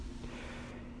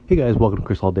Hey guys, welcome to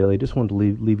Chris Hall Daily. Just wanted to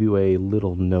leave you a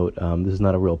little note. This is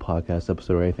not a real podcast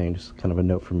episode or anything, just kind of a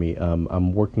note for me.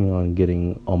 I'm working on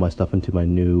getting all my stuff into my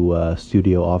new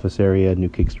studio office area, new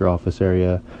Kickster office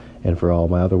area, and for all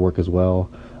my other work as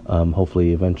well.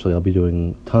 Hopefully, eventually, I'll be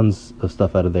doing tons of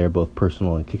stuff out of there, both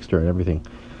personal and Kickster and everything.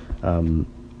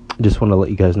 Just want to let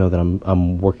you guys know that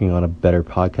I'm working on a better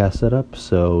podcast setup,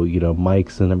 so,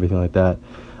 mics and everything like that.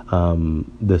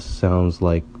 This sounds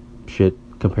like shit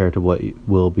compared to what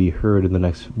will be heard in the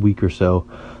next week or so.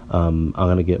 I'm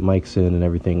gonna get mics in and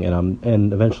everything,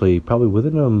 and eventually, probably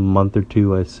within a month or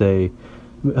two, I'd say,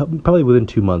 probably within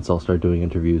 2 months, I'll start doing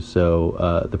interviews.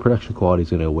 So the production quality is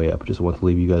gonna go way up. Just want to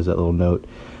leave you guys that little note.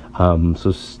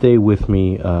 So stay with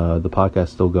me. The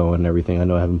podcast's still going and everything. I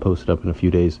know I haven't posted up in a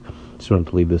few days. Just wanted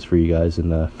to leave this for you guys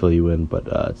and fill you in. But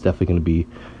it's definitely going to be,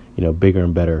 bigger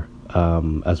and better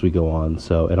as we go on.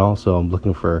 So, and also I'm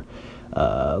looking forward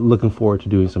to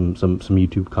doing some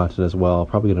YouTube content as well.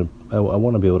 I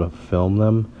want to be able to film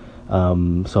them.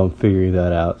 So I'm figuring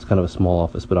that out. It's kind of a small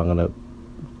office, but I'm going to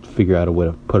figure out a way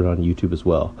to put it on YouTube as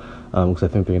well. Because I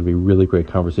think they're going to be really great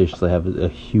conversations. I have a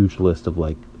huge list of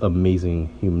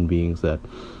amazing human beings that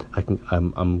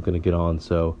I'm going to get on.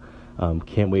 So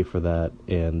can't wait for that.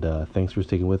 And thanks for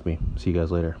sticking with me. See you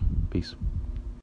guys later. Peace.